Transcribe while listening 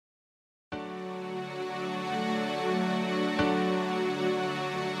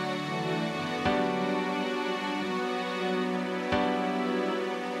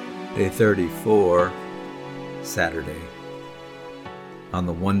Day 34, Saturday, on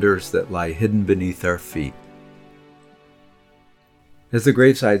the wonders that lie hidden beneath our feet. As the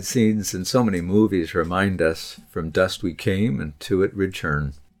graveside scenes in so many movies remind us, from dust we came and to it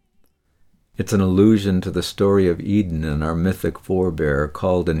return. It's an allusion to the story of Eden and our mythic forebear,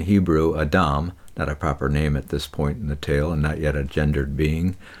 called in Hebrew Adam, not a proper name at this point in the tale and not yet a gendered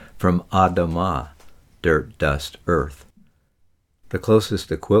being, from Adamah, dirt, dust, earth. The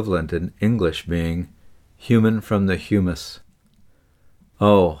closest equivalent in English being human from the humus.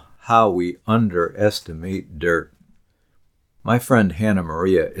 Oh, how we underestimate dirt. My friend Hannah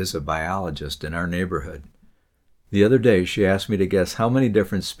Maria is a biologist in our neighborhood. The other day she asked me to guess how many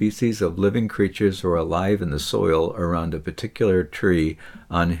different species of living creatures are alive in the soil around a particular tree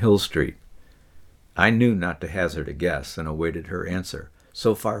on Hill Street. I knew not to hazard a guess and awaited her answer.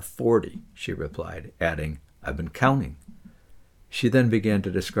 So far 40, she replied, adding, I've been counting. She then began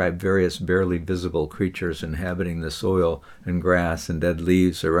to describe various barely visible creatures inhabiting the soil and grass and dead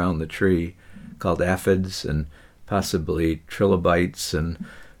leaves around the tree, called aphids and possibly trilobites and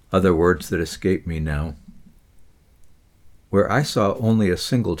other words that escape me now. Where I saw only a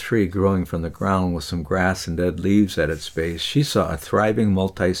single tree growing from the ground with some grass and dead leaves at its base, she saw a thriving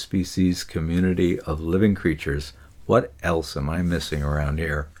multi-species community of living creatures. What else am I missing around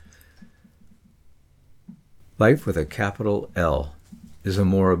here? Life with a capital L is a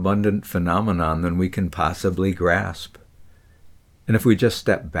more abundant phenomenon than we can possibly grasp. And if we just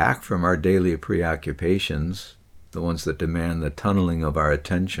step back from our daily preoccupations, the ones that demand the tunneling of our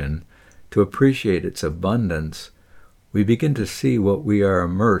attention, to appreciate its abundance, we begin to see what we are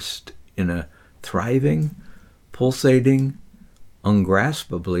immersed in: a thriving, pulsating,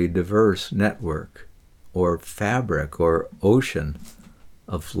 ungraspably diverse network, or fabric, or ocean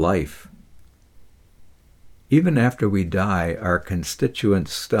of life. Even after we die, our constituent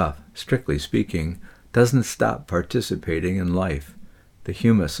stuff, strictly speaking, doesn't stop participating in life, the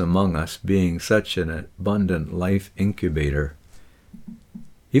humus among us being such an abundant life incubator.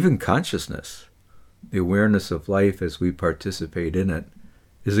 Even consciousness, the awareness of life as we participate in it,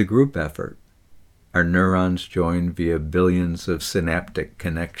 is a group effort. Our neurons join via billions of synaptic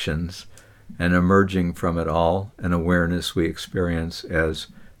connections, and emerging from it all, an awareness we experience as,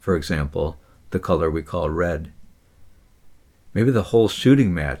 for example, the color we call red. Maybe the whole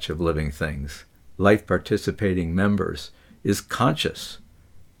shooting match of living things, life-participating members, is conscious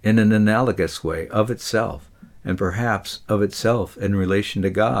in an analogous way of itself, and perhaps of itself in relation to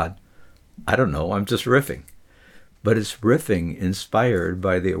God. I don't know, I'm just riffing. But it's riffing inspired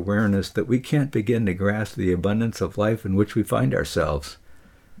by the awareness that we can't begin to grasp the abundance of life in which we find ourselves,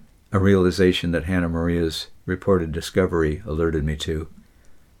 a realization that Hannah Maria's reported discovery alerted me to.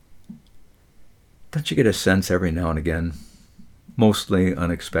 Don't you get a sense every now and again, mostly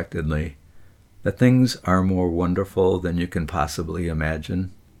unexpectedly, that things are more wonderful than you can possibly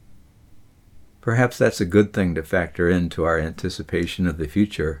imagine? Perhaps that's a good thing to factor into our anticipation of the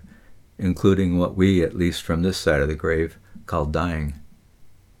future, including what we, at least from this side of the grave, call dying.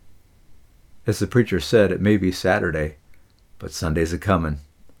 As the preacher said, it may be Saturday, but Sunday's a-comin',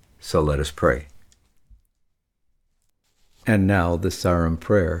 so let us pray. And now the Sarum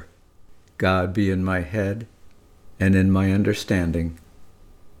prayer. God be in my head and in my understanding.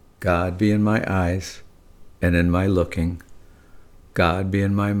 God be in my eyes and in my looking. God be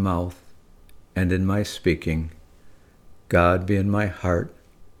in my mouth and in my speaking. God be in my heart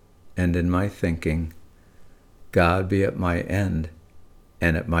and in my thinking. God be at my end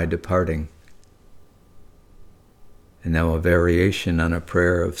and at my departing. And now a variation on a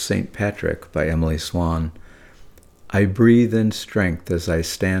prayer of St. Patrick by Emily Swan. I breathe in strength as I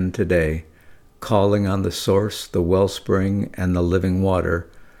stand today, calling on the source, the wellspring, and the living water,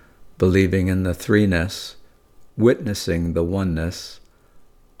 believing in the threeness, witnessing the oneness,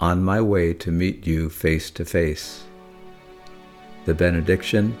 on my way to meet you face to face. The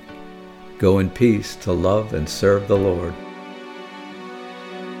benediction: go in peace to love and serve the Lord.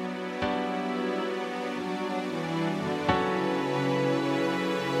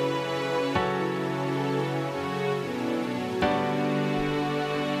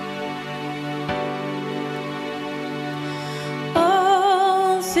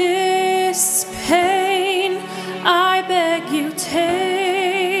 This pain, I beg you,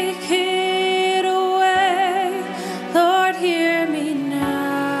 take it away. Lord, hear me now.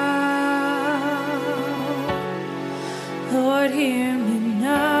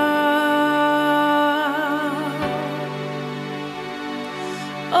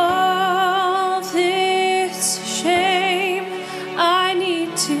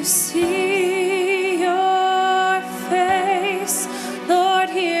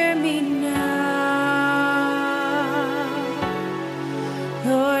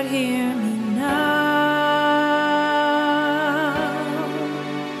 Lord, hear me now.